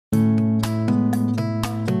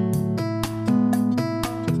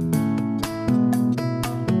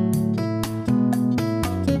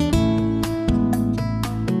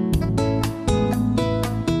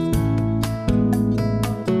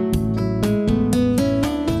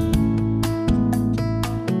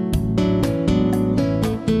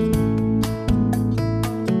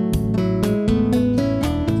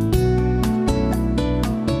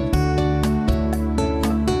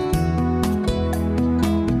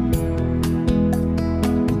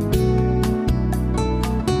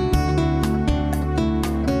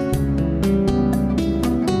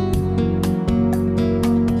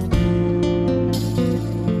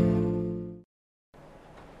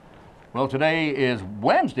today is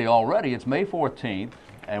Wednesday already. It's May 14th,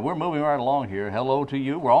 and we're moving right along here. Hello to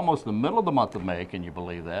you. We're almost the middle of the month of May. Can you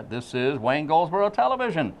believe that? This is Wayne Goldsboro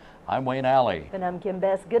Television. I'm Wayne Alley. And I'm Kim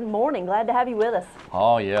Best. Good morning. Glad to have you with us.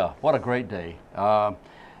 Oh, yeah. What a great day.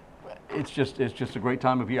 It's just a great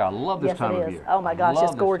time of year. I love this time of year. Oh, my gosh,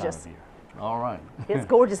 it's gorgeous. All right. It's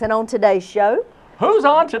gorgeous. And on today's show... Who's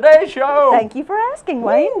on today's show? Thank you for asking,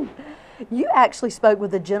 Wayne. You actually spoke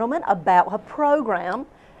with a gentleman about a program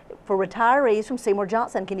for retirees from Seymour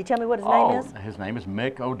Johnson. Can you tell me what his name is? His name is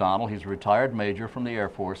Mick O'Donnell. He's a retired major from the Air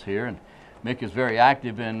Force here, and Mick is very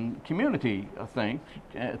active in community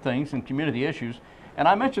things and community issues. And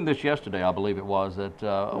I mentioned this yesterday, I believe it was, that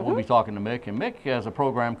we'll be talking to Mick. And Mick has a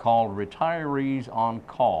program called Retirees on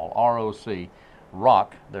Call,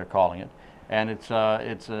 ROC, they're calling it. And it's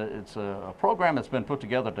a program that's been put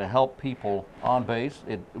together to help people on base.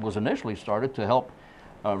 It was initially started to help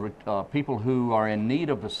people who are in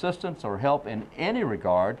need of assistance or help in any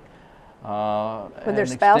regard. When their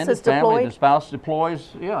spouse is deployed? The spouse deploys,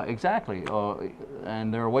 yeah, exactly.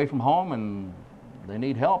 And they're away from home and they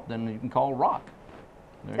need help, then you can call ROC.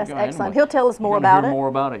 That's excellent. Anyway, he'll tell us more about it. More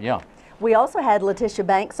about it, yeah. We also had LATISHA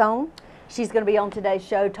Banks on. She's going to be on today's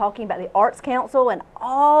show talking about the Arts Council and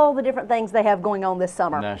all the different things they have going on this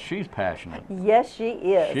summer. Now, she's passionate. Yes, she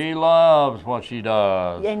is. She loves what she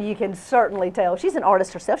does. And you can certainly tell. She's an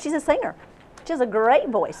artist herself. She's a singer. She has a great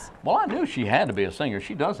voice. Well, I knew she had to be a singer.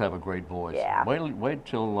 She does have a great voice. Yeah. Wait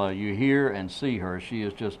till you hear and see her. She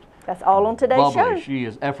is just That's all on today's bubbly. show. She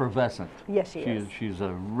is effervescent. Yes, she is. She's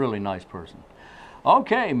a really nice person.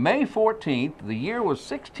 Okay, May 14th. The year was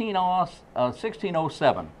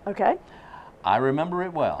 1607. Okay. I remember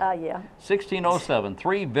it well. Yeah. 1607,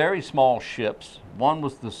 three very small ships. One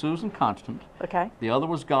was the Susan Constant. Okay. The other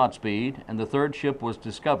was Godspeed, and the third ship was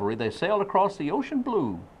Discovery. They sailed across the ocean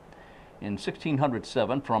blue in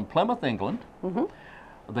 1607 from Plymouth, England. Mm-hmm.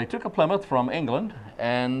 They took a Plymouth from England,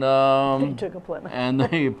 and they took a Plymouth. And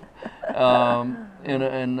they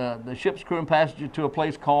the ship's crew and passengers to a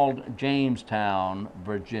place called Jamestown,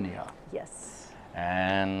 Virginia. Yes.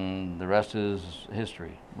 And the rest is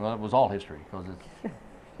history. Well, it was all history because it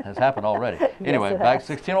has happened already. Anyway, back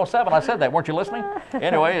 1607. I said that. Weren't you listening?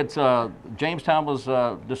 Anyway, it's Jamestown was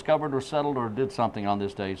discovered or settled or did something on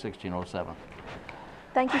this day, 1607.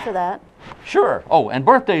 Thank you for that. Sure. Oh, and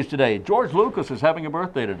birthdays today. George Lucas is having a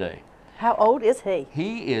birthday today. How old is he?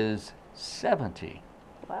 He is 70.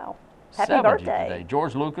 Wow. Happy 70 birthday. Today.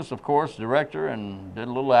 George Lucas, of course, director and did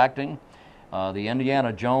a little acting. The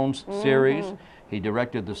Indiana Jones series. He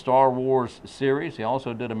directed the Star Wars series. He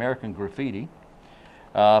also did American Graffiti.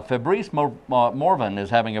 Fabrice Morvan is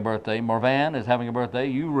having a birthday. Morvan is having a birthday.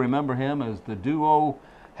 You remember him as the duo,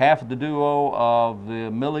 half of the duo of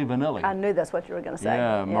the Milli Vanilli. I knew that's what you were going to say.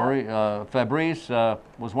 Yeah, Fabrice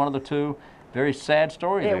was one of the two. Very sad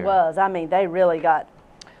story there. It was. I mean, they really got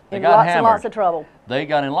in got lots hammered. and lots of trouble. They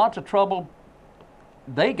got in lots of trouble.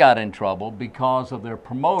 They got in trouble because of their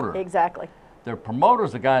promoter. Exactly. Their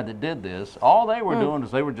promoter's the guy that did this. All they were doing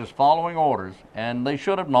is they were just following orders, and they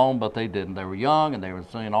should have known, but they didn't. They were young, and they were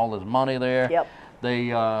seeing all this money there. Yep. They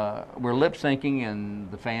were lip-syncing,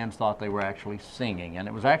 and the fans thought they were actually singing, and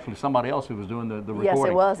it was actually somebody else who was doing the recording. Yes,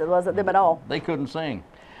 it was. It wasn't them at all. They couldn't sing.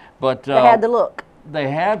 But they had the look.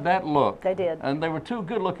 They had that look. They did. And they were two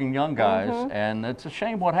good-looking young guys, and it's a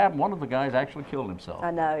shame what happened. One of the guys actually killed himself.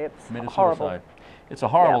 I know. It's Committed horrible. Suicide. It's a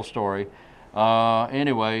horrible story.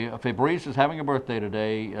 Anyway, Fabrice is having a birthday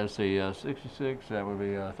today. Let's see, 66, that would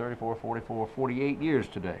be 34, 44, 48 years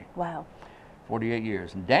today. Wow. 48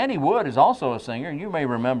 years. And Danny Wood is also a singer, and you may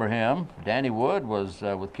remember him. Danny Wood was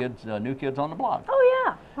with New Kids on the Block. Oh,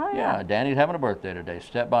 yeah. Oh, yeah. Yeah, Danny's having a birthday today.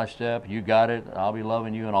 Step by Step, You Got It, I'll Be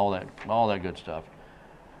Loving You, and all that good stuff.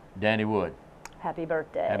 Danny Wood. Happy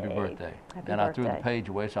birthday. Happy birthday. Happy and birthday. I threw the page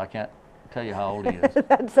away, so I can't tell you how old he is.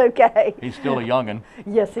 That's okay. He's still a youngin'.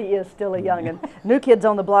 Yes, he is still a youngin'. New Kids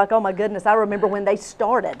on the Block, oh my goodness, I remember when they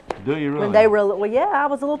started. Do you really? When they were, well, yeah, I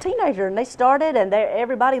was a little teenager, and they started, and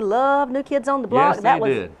everybody loved New Kids on the Block. Yes, they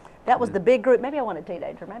did. That was the big group. Maybe I wasn't a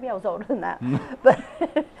teenager. Maybe I was older than that. but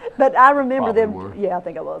I remember Probably them. Were. Yeah, I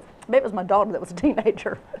think I was. Maybe it was my daughter that was a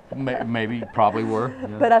teenager. Maybe, probably were.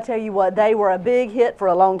 Yeah. But I tell you what, they were a big hit for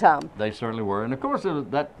a long time. They certainly were. And of course,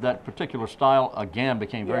 that particular style, again,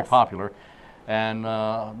 became very Yes. popular. And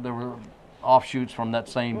there were offshoots from that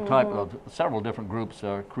same type of several different groups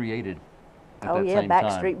created at Oh that yeah, same time.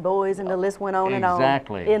 Backstreet Boys, and the list went on and on.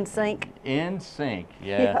 Exactly. NSYNC. NSYNC,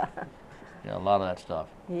 yeah. Yeah, a lot of that stuff.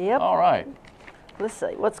 Yep. All right. Let's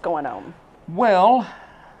see, what's going on? Well,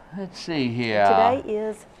 let's see here. Today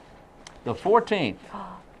is... The 14th.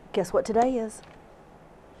 Guess what today is?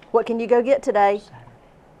 What can you go get today?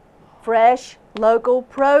 fresh, local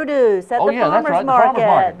produce at Oh, the yeah, that's farmer's right, the farmer's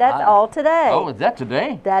market. That's all today. Oh, is that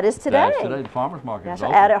today? That is today. That's today. The farmer's market That's is right,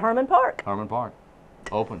 open. out at Herman Park. Herman Park.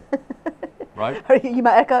 Open. Right? You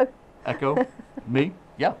might echo? Echo? Me?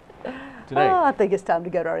 Yeah. Today. Oh, I think it's time to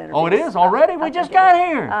go to our interview. Oh, it is already? We just got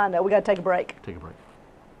here. I know. We got to take a break. Take a break.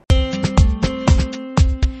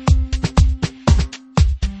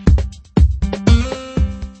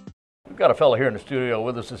 We've got a fellow here in the studio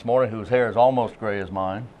with us this morning whose hair is almost gray as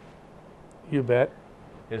mine. You bet.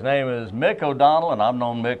 His name is Mick O'Donnell, and I've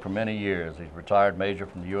known Mick for many years. He's a retired major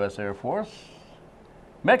from the U.S. Air Force.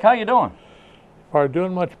 Mick, how you doing? If I were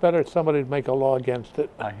doing much better, somebody'd make a law against it.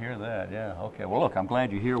 I hear that, yeah. Okay, well, look, I'm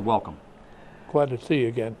glad you're here. Welcome. Glad to see you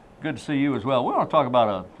again. Good to see you as well. We want to talk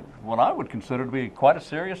about what I would consider to be quite a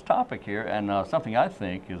serious topic here, and something I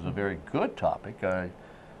think is a very good topic.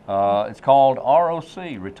 It's called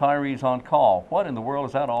ROC, Retirees on Call. What in the world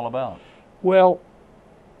is that all about? Well,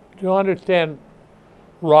 to understand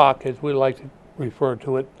ROC, as we like to refer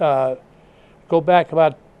to it, go back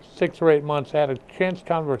about 6 or 8 months, I had a chance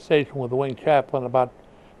conversation with the wing chaplain about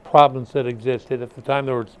problems that existed. At the time,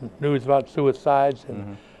 there was news about suicides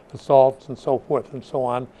and assaults and so forth and so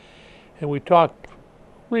on. And we talked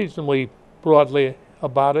reasonably broadly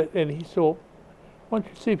about it, and he said, well, why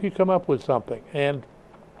don't you see if you come up with something? And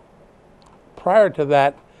prior to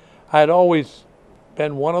that, I had always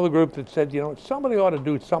been one of the group that said, you know, somebody ought to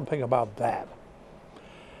do something about that.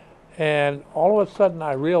 And all of a sudden,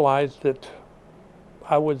 I realized that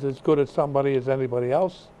I was as good as somebody as anybody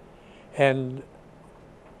else. And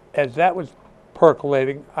as that was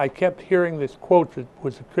percolating, I kept hearing this quote that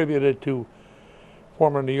was attributed to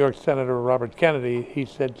former New York Senator Robert Kennedy. He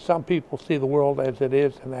said, some people see the world as it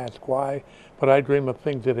is and ask why, but I dream of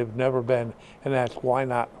things that have never been and ask why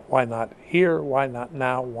not? Why not here? Why not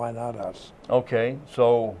now? Why not us? Okay,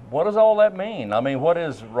 so what does all that mean? I mean, what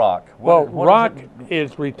is ROC? Well, ROC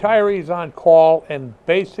is Retirees on Call, and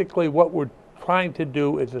basically what we're trying to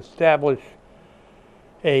do is establish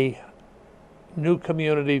a new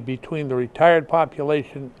community between the retired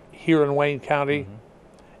population here in Wayne County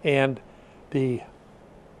and the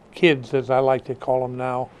kids, as I like to call them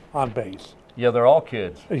now, on base. Yeah, they're all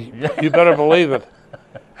kids. You better believe it.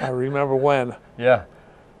 I remember when. Yeah.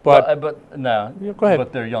 But, but no, yeah, go ahead.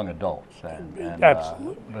 But they're young adults. And,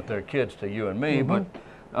 Absolutely. But they're kids to you and me. But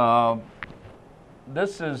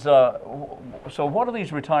this is, so what do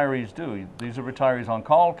these retirees do? These are retirees on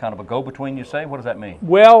call, kind of a go-between, you say? What does that mean?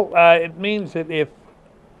 Well, it means that if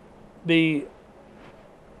the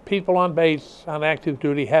people on base, on active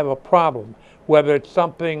duty, have a problem, whether it's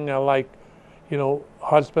something like, you know,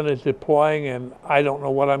 husband is deploying and I don't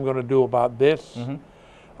know what I'm going to do about this,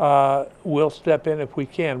 we'll step in if we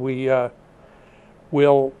can. We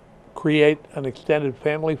will create an extended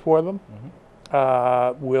family for them.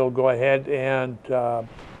 We'll go ahead and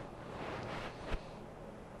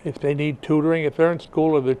if they need tutoring, if they're in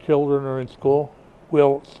school or their children are in school,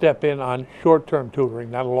 we'll step in on short-term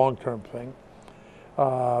tutoring, not a long-term thing.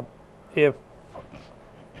 If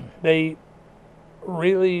they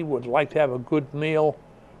really would like to have a good meal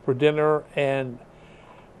for dinner,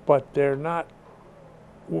 but they're not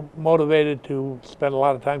motivated to spend a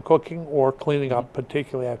lot of time cooking or cleaning up,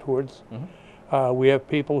 particularly afterwards, we have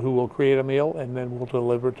people who will create a meal and then we'll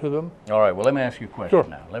deliver to them. All right, well, let me ask you a question Sure.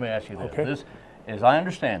 now. Let me ask you this. Okay. This, as I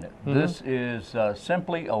understand it, this is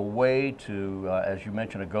simply a way to, as you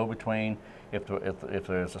mentioned, a go-between. If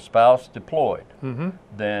there's a spouse deployed,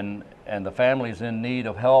 then, and the family's in need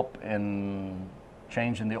of help in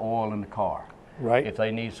changing the oil in the car. Right. If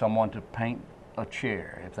they need someone to paint a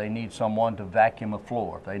chair, if they need someone to vacuum a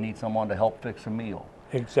floor, if they need someone to help fix a meal.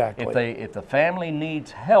 Exactly. If the family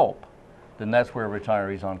needs help, then that's where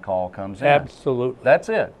Retirees on Call comes in. Absolutely. That's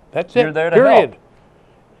it. That's it. You're there to period. help.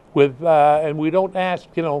 With and we don't ask,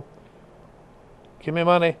 you know, give me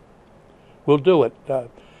money. We'll do it.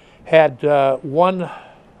 Had one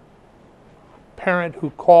parent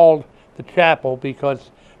who called the chapel because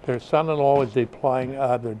their son-in-law was deploying.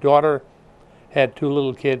 Their daughter had 2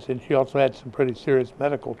 little kids, and she also had some pretty serious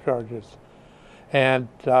medical charges. And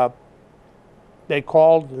they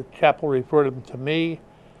called, the chapel referred them to me.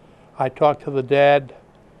 I talked to the dad,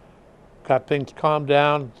 got things calmed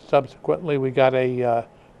down. Subsequently, we got a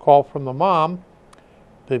call from the mom.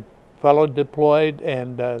 The fellow deployed,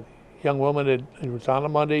 and the young woman, it was on a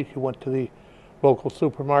Monday. She went to the local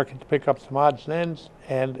supermarket to pick up some odds and ends,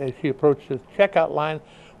 and as she approached the checkout line,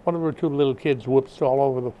 one of her 2 little kids whoops all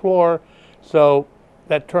over the floor. So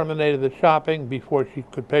that terminated the shopping before she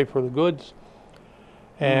could pay for the goods.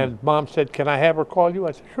 And Mom said, can I have her call you?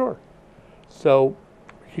 I said, sure. So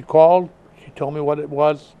she called, she told me what it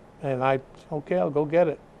was, and I said, okay, I'll go get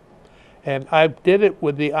it. And I did it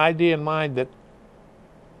with the idea in mind that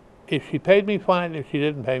if she paid me, fine. If she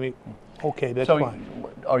didn't pay me, okay, that's fine.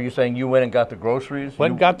 Are you saying you went and got the groceries?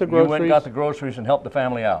 Went and got the groceries. You went and got the groceries and helped the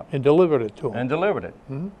family out? And delivered it to them. And delivered it.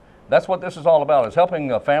 Mm-hmm. That's what this is all about, is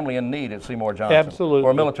helping a family in need at Seymour Johnson. Absolutely.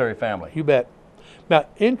 Or a military family. You bet. Now,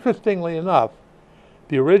 interestingly enough,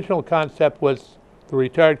 the original concept was the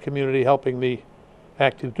retired community helping the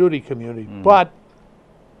active duty community. Mm-hmm. But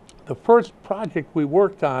the first project we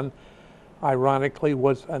worked on, ironically,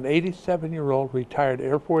 was an 87-year-old retired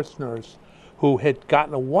Air Force nurse who had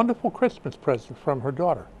gotten a wonderful Christmas present from her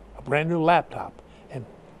daughter, a brand new laptop, and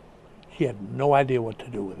she had no idea what to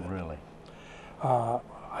do with it. Really?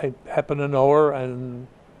 I happened to know her, and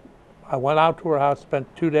I went out to her house,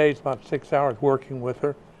 spent 2 days, about 6 hours working with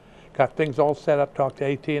her, got things all set up, talked to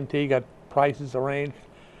AT&T, got prices arranged,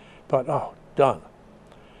 thought, oh, done.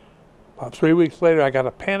 About 3 weeks later, I got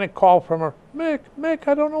a panic call from her. Mick,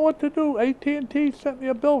 I don't know what to do. AT&T sent me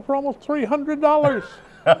a bill for almost $300.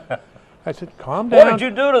 I said, calm down. What did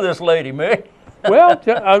you do to this lady, Mick? Well,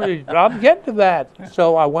 I'll get to that.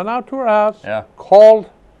 So I went out to her house, yeah. Called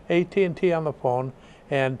AT&T on the phone,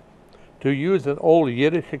 and to use an old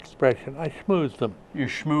Yiddish expression, I schmoozed them. You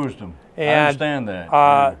schmoozed them. And, I understand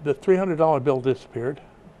that. The $300 bill disappeared.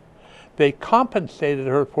 They compensated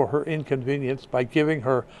her for her inconvenience by giving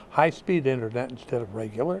her high-speed internet instead of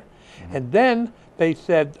regular. Mm-hmm. And then they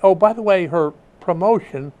said, oh, by the way, her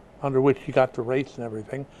promotion, under which she got the rates and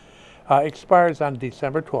everything, expires on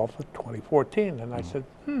December 12th of 2014. And I said,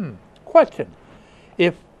 question.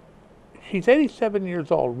 If she's 87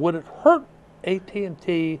 years old, would it hurt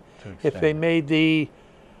AT&T if they made the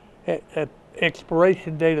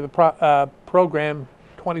expiration date of the program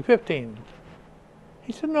 2015?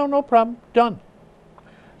 He said, no problem, done.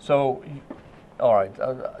 So, all right,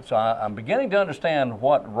 so I'm beginning to understand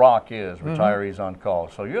what ROC is, Retirees on Call.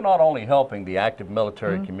 So you're not only helping the active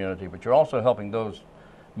military community, but you're also helping those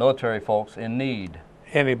military folks in need.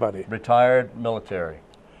 Anybody. Retired military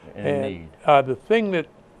in need. The thing that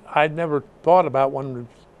I'd never thought about when the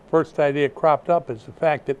first idea cropped up is the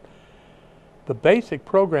fact that the basic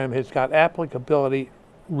program has got applicability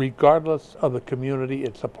regardless of the community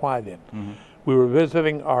it's applied in. Mm-hmm. We were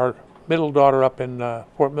visiting our middle daughter up in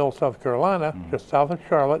Fort Mill, South Carolina, just south of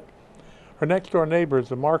Charlotte. Her next door neighbor is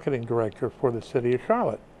the marketing director for the city of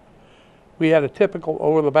Charlotte. We had a typical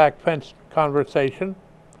over-the-back fence conversation,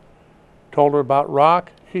 told her about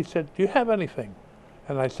ROC. She said, do you have anything?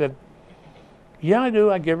 And I said, yeah, I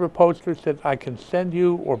do. I gave her a poster, said, I can send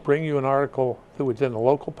you or bring you an article that was in a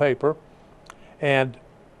local paper. And,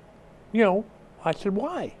 you know, I said,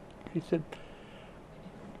 why? She said,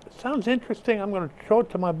 sounds interesting. I'm going to show it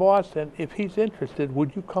to my boss, and if he's interested,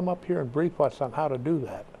 would you come up here and brief us on how to do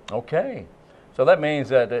that? Okay. So that means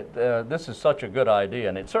that this is such a good idea,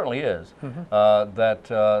 and it certainly is, that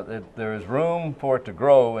there is room for it to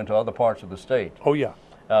grow into other parts of the state. Oh, yeah.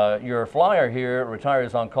 Your flyer here,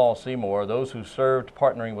 Retirees on Call Seymour, those who served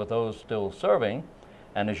partnering with those still serving,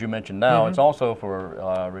 and as you mentioned now, it's also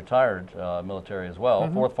for retired military as well,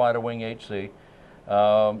 4th Fighter Wing HC.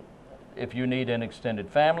 If you need an extended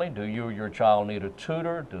family, do you or your child need a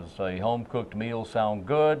tutor? Does a home-cooked meal sound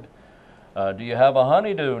good? Do you have a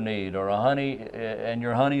honeydew need, or a honey and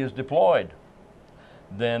your honey is deployed?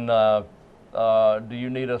 Then do you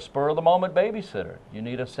need a spur-of-the-moment babysitter? You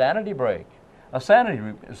need a sanity break. A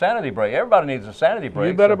sanity break. Everybody needs a sanity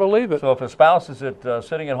break. You better believe it. So if a spouse is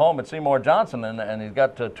sitting at home at Seymour Johnson and he's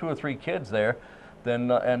got 2 or 3 kids there,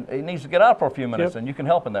 then and he needs to get out for a few minutes, and you can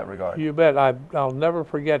help in that regard. You bet. I'll never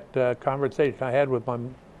forget a conversation I had with my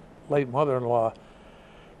late mother-in-law.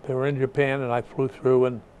 They were in Japan, and I flew through,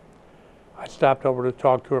 and I stopped over to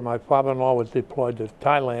talk to her. My father-in-law was deployed to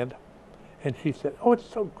Thailand, and she said, oh, it's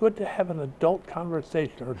so good to have an adult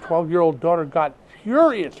conversation. Her 12-year-old daughter got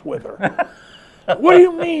furious with her. What do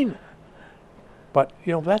you mean? But,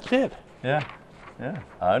 you know, that's it. Yeah,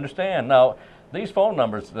 I understand. Now, these phone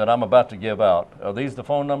numbers that I'm about to give out, are these the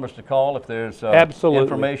phone numbers to call if there's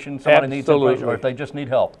information, somebody needs information, or if they just need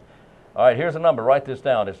help? All right, here's a number. Write this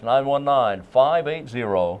down. It's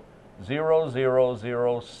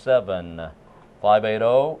 919-580-0007,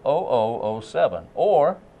 580-0007,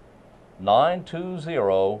 or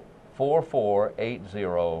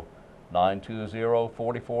 920-4480,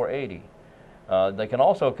 920-4480. They can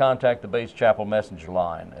also contact the Base Chapel Messenger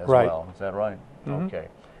line as well. Is that right? Okay.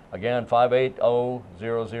 Again,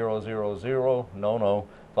 580-0000, no,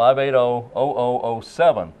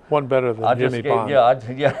 580-0007. One better than Jimmy Bond. Yeah,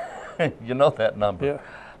 you know that number. Yeah.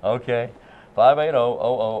 Okay.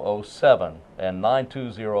 580-0007 and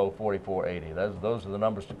 920-4480. Those are the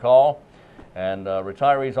numbers to call. And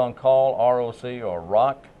Retirees on Call, ROC or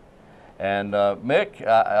ROC. And Mick,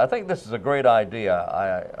 I think this is a great idea.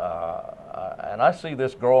 And I see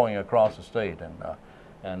this growing across the state,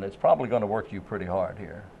 and it's probably going to work you pretty hard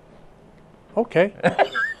here. Okay.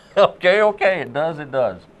 Okay, it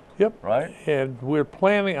does. Yep. Right? And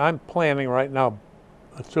I'm planning right now,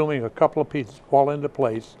 assuming a couple of pieces fall into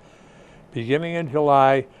place, beginning in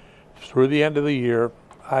July through the end of the year,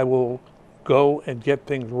 I will go and get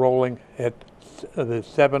things rolling at the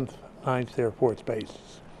 7th, 9th Air Force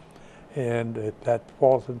bases. And if that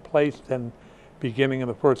falls in place, then beginning in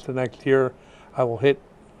the first of next year, I will hit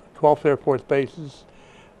 12th Air Force bases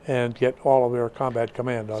and get all of their combat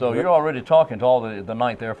command. So you're already talking to all the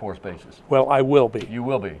 9th Air Force bases. Well, I will be. You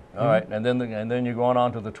will be. All right, and then you're going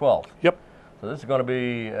on to the 12th. Yep. So this is going to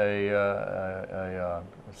be a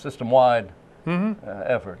system-wide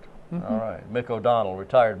effort. All right. Mick O'Donnell,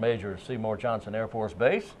 retired major, Seymour Johnson Air Force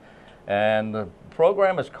Base. And the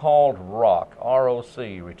program is called ROC,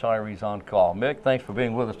 R-O-C, Retirees on Call. Mick, thanks for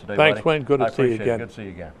being with us today, Thanks, buddy. Wayne. Good to see you appreciate it. again. Good to see you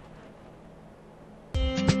again.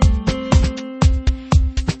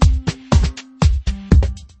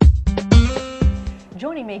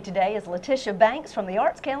 Joining me today is LATISHA Banks from the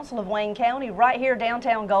Arts Council of Wayne County, right here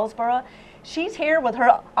downtown Goldsboro. She's here with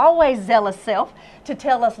her always zealous self to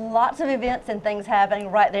tell us lots of events and things happening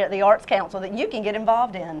right there at the Arts Council that you can get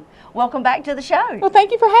involved in. Welcome back to the show. Well,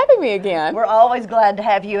 thank you for having me again. We're always glad to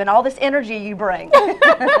have you and all this energy you bring.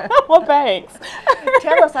 Well, thanks.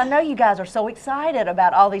 Tell us, I know you guys are so excited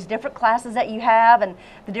about all these different classes that you have and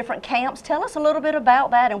the different camps. Tell us a little bit about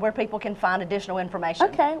that and where people can find additional information.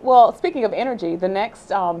 Okay, well, speaking of energy, the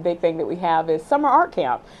next big thing that we have is Summer Art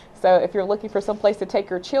Camp. So if you're looking for some place to take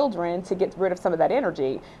your children to get rid of some of that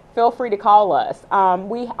energy, feel free to call us.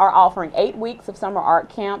 We are offering 8 weeks of Summer Art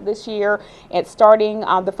Camp this year. It's starting,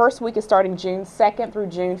 the first week is starting June 2nd through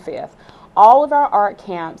June 5th. All of our art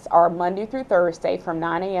camps are Monday through Thursday from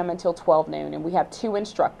 9 a.m. until 12 noon, and we have 2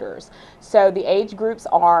 instructors. So the age groups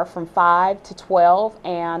are from 5 to 12,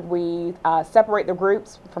 and we separate the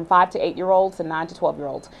groups from 5 to 8-year-olds and 9 to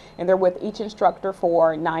 12-year-olds, and they're with each instructor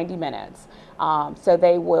for 90 minutes. So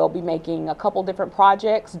they will be making a couple different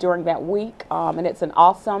projects during that week, and it's an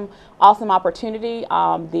awesome opportunity.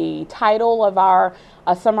 The title of our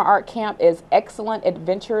Summer Art Camp is Excellent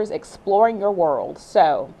Adventures Exploring Your World.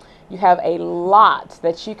 So you have a lot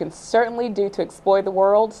that you can certainly do to explore the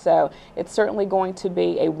world, so it's certainly going to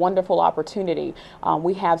be a wonderful opportunity.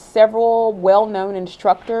 We have several well-known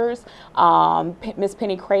instructors, Miss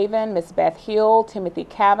Penny Craven, Miss Beth Hill, Timothy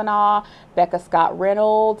Kavanaugh, Becca Scott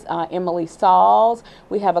Reynolds, Emily Sauls.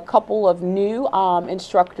 We have a couple of new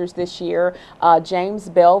instructors this year, James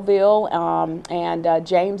Belleville and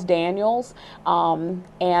James Daniels,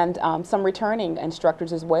 and some returning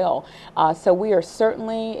instructors as well. So we are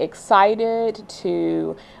certainly excited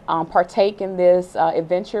to partake in this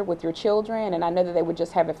adventure with your children, and I know that they would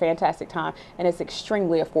just have a fantastic time, and it's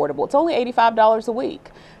extremely affordable. It's only $85 a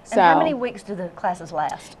week. And how many weeks do the classes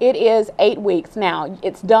last? It is 8 weeks. Now,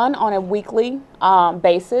 it's done on a weekly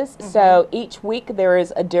basis, so each week there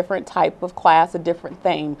is a different type of class, a different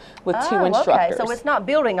theme with 2 instructors. Okay, so it's not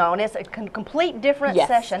building on, it's a complete different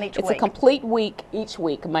session each week. It's a complete week each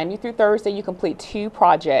week. Monday through Thursday, you complete 2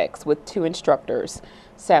 projects with 2 instructors.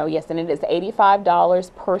 So yes, and it is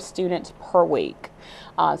 $85 per student per week.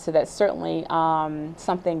 So that's certainly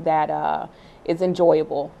something that is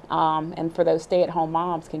enjoyable, and for those stay-at-home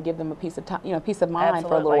moms, can give them a peace of time, peace of mind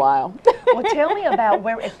for a little while. Well, tell me about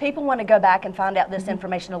where, if people want to go back and find out this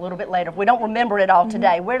information a little bit later, if we don't remember it all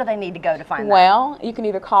today, where do they need to go to find that? Well, you can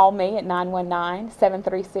either call me at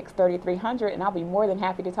 919-736-3300, and I'll be more than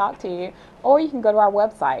happy to talk to you, or you can go to our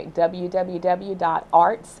website,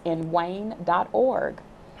 www.artsinwayne.org.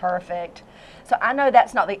 Perfect. So I know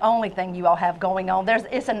that's not the only thing you all have going on.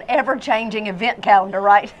 It's an ever-changing event calendar,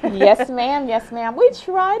 right? Yes, ma'am. Yes, ma'am. We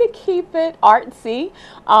try to keep it artsy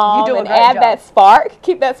and add that spark.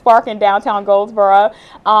 Keep that spark in downtown Goldsboro.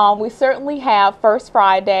 We certainly have First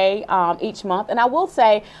Friday each month, and I will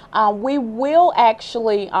say we will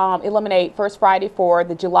actually eliminate First Friday for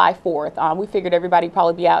the July 4th. We figured everybody would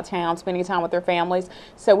probably be out of town spending time with their families,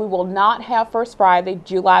 so we will not have First Friday,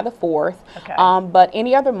 July the 4th. Okay. But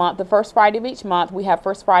any other month, the first Friday of each month, we have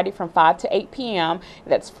First Friday from 5 to 8 p.m.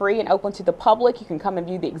 That's free and open to the public. You can come and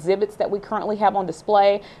view the exhibits that we currently have on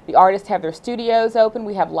display. The artists have their studios open.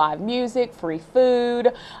 We have live music, free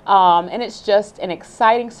food, and it's just an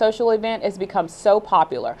exciting social event. It's become so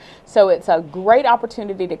popular. So it's a great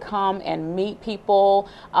opportunity to come and meet people.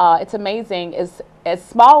 It's amazing. as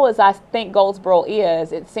small as I think Goldsboro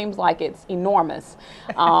is, it seems like it's enormous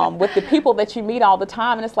with the people that you meet all the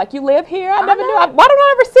time. And it's like, you live here? I never knew. Why don't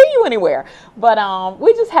I ever see you anywhere? But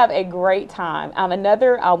we just have a great time.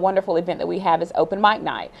 Another wonderful event that we have is Open Mic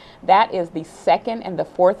Night. That is the second and the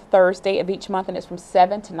fourth Thursday of each month, and it's from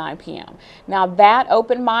 7 to 9 p.m. Now, that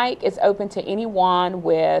open mic is open to anyone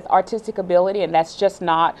with artistic ability, and that's just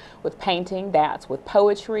not with painting. That's with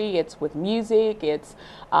poetry. It's with music. It's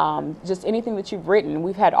just anything that you've written.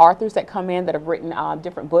 We've had authors that come in that have written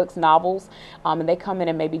different books, novels, and they come in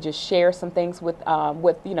and maybe just share some things with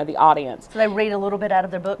the audience. So they read a little bit out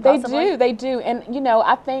of their book, possibly? They do. And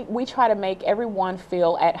I think we try to make everyone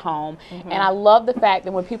feel at home. And I love the fact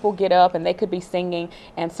that when people get up and they could be singing,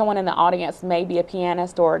 and someone in the audience may be a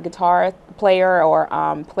pianist or a guitar player or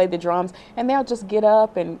play the drums, and they'll just get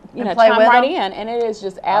up and chime right in, and it is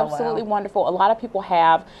just absolutely wonderful. A lot of people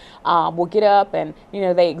will get up and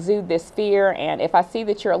they exude this fear, and if I see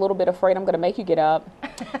that you're a little bit afraid, I'm going to make you get up.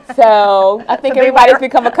 So I think everybody's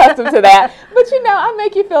become accustomed to that. But I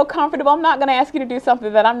make you feel comfortable. I'm not going to ask you to do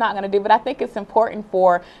something that I'm not going to do, but I think it's important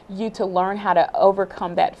for you to learn how to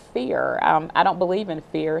overcome that fear. I don't believe in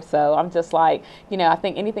fear, so I'm just like, I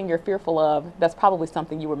think anything you're fearful of, that's probably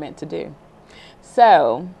something you were meant to do.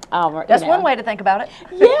 So that's one way to think about it.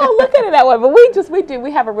 Yeah, look at it that way. But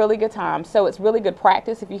we have a really good time. So it's really good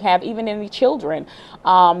practice if you have even any children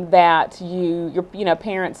that your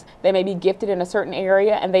parents, they may be gifted in a certain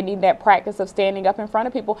area and they need that practice of standing up in front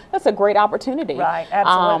of people. That's a great opportunity. Right,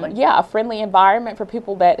 absolutely. Yeah, a friendly environment for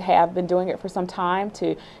people that have been doing it for some time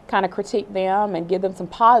to kind of critique them and give them some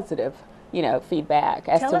positive feedback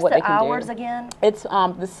as to what they can do. Tell us the hours again. It's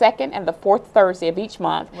the second and the fourth Thursday of each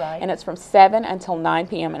month, and it's from 7 until 9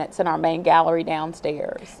 p.m. and it's in our main gallery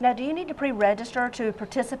downstairs. Now, do you need to pre-register to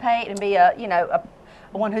participate and be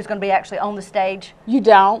one who's going to be actually on the stage? You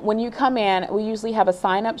don't. When you come in, we usually have a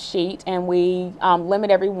sign-up sheet, and we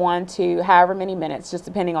limit everyone to however many minutes, just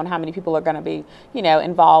depending on how many people are going to be,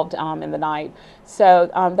 involved in the night. So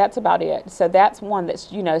that's about it. So that's one that's,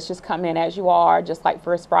 it's just come in as you are, just like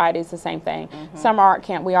First Friday is the same thing. Summer Art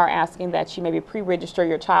Camp, we are asking that you maybe pre-register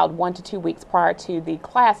your child 1 to 2 weeks prior to the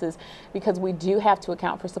classes, because we do have to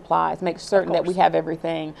account for supplies, make certain that we have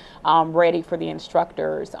everything ready for the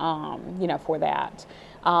instructors, for that.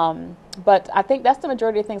 But I think that's the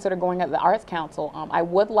majority of things that are going on at the Arts Council. I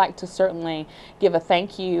would like to certainly give a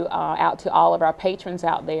thank you out to all of our patrons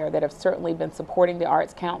out there that have certainly been supporting the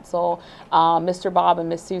Arts Council. Mr. Bob and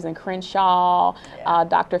Miss Susan Crenshaw,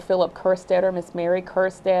 Dr. Philip Kerstetter, Miss Mary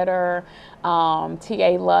Kerstetter,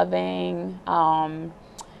 T.A. Loving,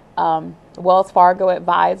 Wells Fargo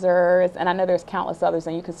Advisors, and I know there's countless others,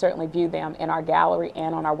 and you can certainly view them in our gallery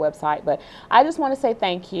and on our website. But I just want to say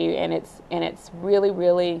thank you, and it's really,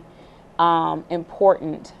 really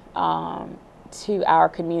important to our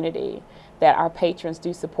community that our patrons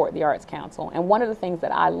do support the Arts Council. And one of the things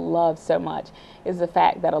that I love so much is the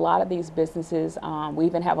fact that a lot of these businesses, we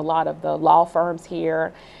even have a lot of the law firms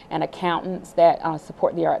here and accountants that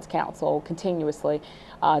support the Arts Council continuously,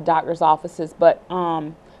 doctors' offices, but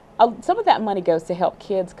some of that money goes to help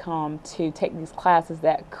kids come to take these classes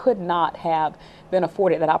that could not have been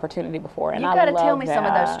afforded that opportunity before. And you've got to tell me some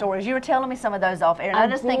of those stories. You were telling me some of those off air, and I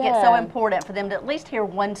just think it's so important for them to at least hear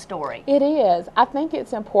one story. It is. I think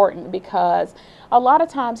it's important because a lot of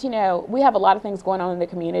times, we have a lot of things going on in the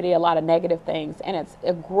community, a lot of negative things, and it's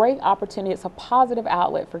a great opportunity. It's a positive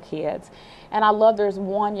outlet for kids. And I love there's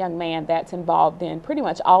one young man that's involved in pretty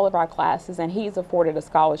much all of our classes, and he's afforded a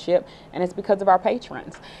scholarship, and it's because of our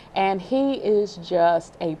patrons. And he is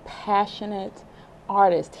just a passionate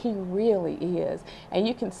artist. He really is. And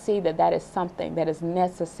you can see that that is something that is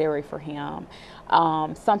necessary for him,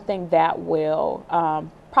 something that will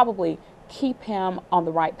probably keep him on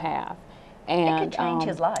the right path. And it could change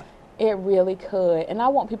his life. It really could, and I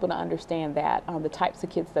want people to understand that, the types of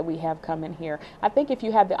kids that we have come in here. I think if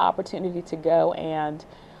you have the opportunity to go and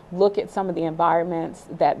look at some of the environments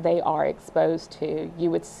that they are exposed to, you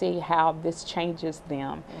would see how this changes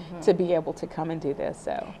them to be able to come and do this.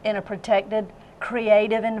 So, in a protected,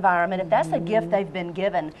 creative environment, if that's a gift they've been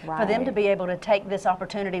given, for them to be able to take this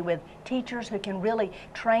opportunity with teachers who can really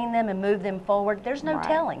train them and move them forward, there's no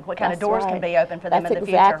telling what kind of doors can be open for them in the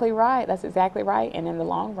future. That's exactly right. That's exactly right. And in the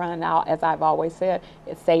long run, now, as I've always said,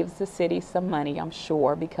 it saves the city some money, I'm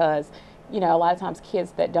sure, because a lot of times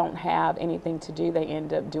kids that don't have anything to do, they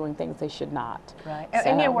end up doing things they should not. Right. So,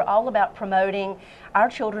 and we're all about promoting our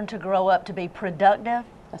children to grow up to be productive,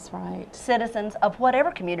 That's right. citizens of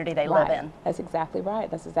whatever community they live in. That's exactly right.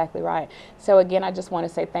 That's exactly right. So again, I just want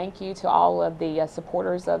to say thank you to all of the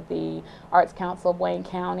supporters of the Arts Council of Wayne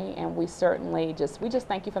County, and we certainly just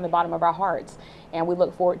thank you from the bottom of our hearts. And we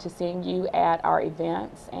look forward to seeing you at our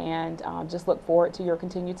events, and just look forward to your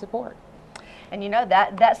continued support. And you know,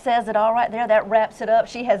 that says it all right there. That wraps it up.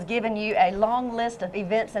 She has given you a long list of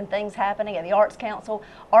events and things happening at the Arts Council.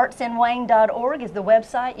 artsinwayne.org is the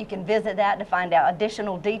website. You can visit that to find out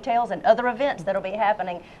additional details and other events that will be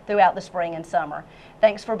happening throughout the spring and summer.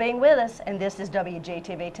 Thanks for being with us, and this is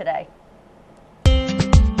WGTV Today.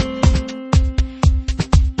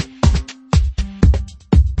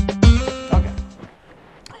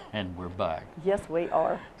 And we're back. Yes, we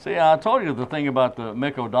are. See, I told you the thing about the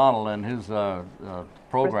Mick O'Donnell and his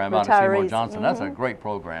program out at Seymour Johnson. That's a great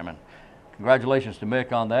program, and congratulations to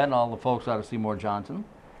Mick on that and all the folks out of Seymour Johnson.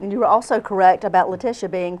 And you were also correct about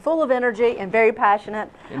LATISHA being full of energy and very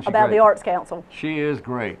passionate about the Arts Council. She is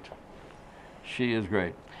great. She is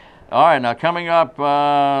great. All right, now coming up,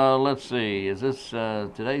 let's see, is this,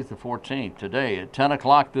 today's the 14th. Today at 10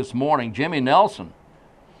 o'clock this morning, Jimmy Nelson.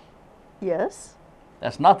 Yes.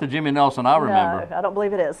 That's not the Jimmy Nelson I remember. No, I don't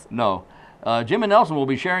believe it is. No. Jimmy Nelson will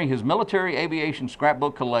be sharing his military aviation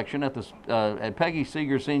scrapbook collection at the at Peggy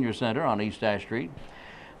Seeger Senior Center on East Ash Street.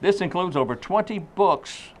 This includes over 20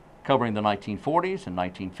 books covering the 1940s and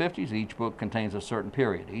 1950s. Each book contains a certain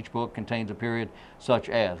period. Each book contains a period such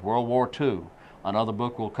as World War II. Another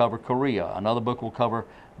book will cover Korea. Another book will cover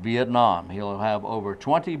Vietnam. He'll have over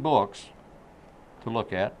 20 books to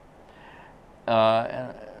look at.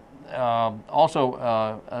 Also,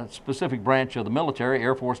 a specific branch of the military,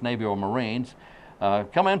 Air Force, Navy, or Marines.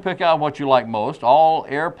 Come in, pick out what you like most. All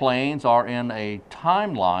airplanes are in a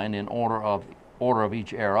timeline in order of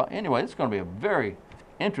each era. Anyway, it's going to be a very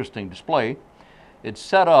interesting display. It's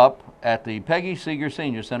set up at the Peggy Seeger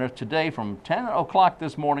Senior Center today from 10 o'clock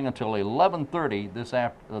this morning until 11:30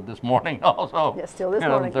 this morning. Also, yes, still this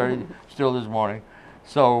morning. 11:30, still this morning.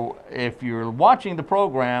 So if you're watching the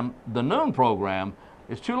program, the noon program,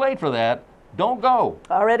 it's too late for that. Don't go.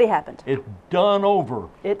 Already happened. It's done over.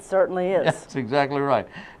 It certainly is. That's exactly right.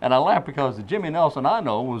 And I laugh because the Jimmy Nelson I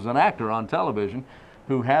know was an actor on television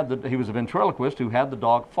who he was a ventriloquist who had the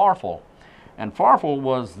dog Farfel. And Farfel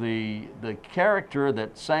was the character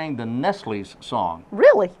that sang the Nestle's song.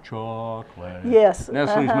 Really? Chocolate. Yes.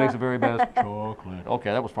 Nestle's makes the very best chocolate.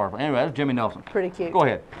 Okay, that was Farfel. Anyway, that's Jimmy Nelson. Pretty cute. Go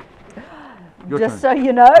ahead. Your Just turn. so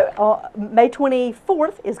you know, May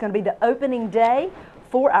 24th is going to be the opening day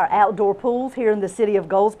for our outdoor pools here in the city of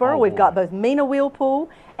Goldsboro. We've got both Mina Wheel Pool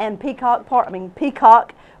and Peacock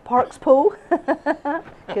Parks Pool.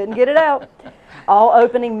 Couldn't get it out. All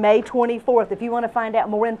opening May 24th. If you want to find out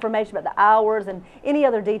more information about the hours and any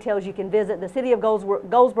other details, you can visit the City of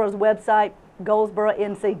Goldsboro's website,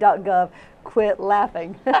 goldsboronc.gov. Quit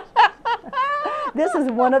laughing. This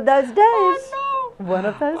is one of those days. I know. One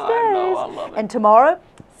of those days. I know, I love it. And tomorrow,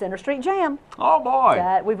 Center Street Jam. Oh,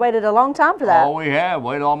 boy. We've waited a long time for that. Oh, we have.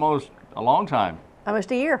 Waited almost a long time.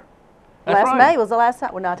 Almost a year. That's Last right. May was the last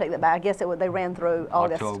time. Well, no, I take that back. I guess they ran through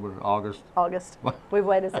August. October, August. August. We've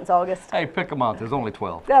waited since August. Hey, pick a month. There's only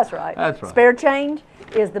 12. That's right. That's right. Spare Change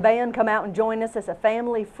is the band. Come out and join us. It's a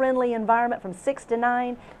family-friendly environment from 6 to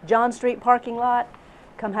 9, John Street parking lot.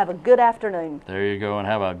 Come have a good afternoon. There you go, and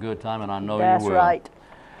have a good time, and I know you That's will. right.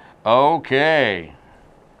 Okay.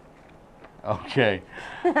 Okay.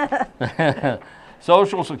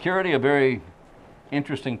 Social Security, a very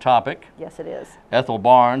interesting topic. Yes, it is. Ethel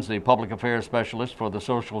Barnes, the Public Affairs Specialist for the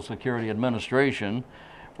Social Security Administration,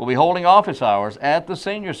 will be holding office hours at the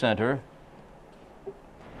Senior Center.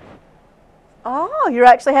 Oh, you're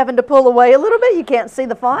actually having to pull away a little bit. You can't see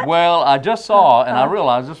the font. Well, I just saw, and I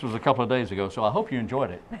realized this was a couple of days ago, so I hope you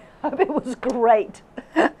enjoyed it. I hope it was great.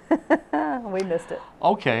 We missed it.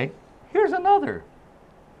 Okay, here's another.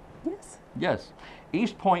 Yes. Yes.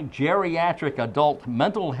 East Point Geriatric Adult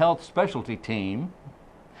Mental Health Specialty Team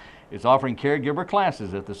is offering caregiver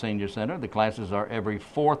classes at the Senior Center. The classes are every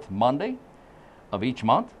fourth Monday of each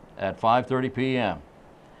month at 5:30 p.m.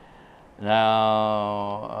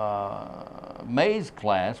 Now, May's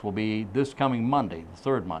class will be this coming Monday, the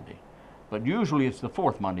third Monday, but usually it's the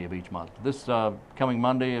fourth Monday of each month. This coming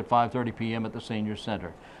Monday at 5:30 p.m. at the Senior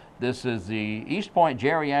Center. This is the East Point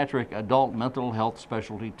Geriatric Adult Mental Health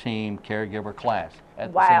Specialty Team Caregiver class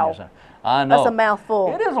at the Senior Center. I know. That's a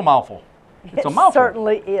mouthful. It is a mouthful. It's a It mouthful.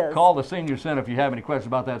 certainly is. Call the Senior Center if you have any questions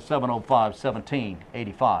about that,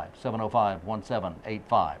 705-1785,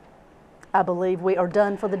 705-1785. I believe we are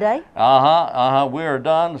done for the day. We are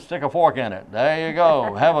done. Stick a fork in it. There you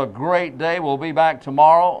go. Have a great day. We'll be back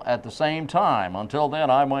tomorrow at the same time. Until then,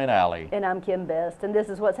 I'm Wayne Alley. And I'm Kim Best, and this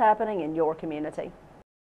is what's happening in your community.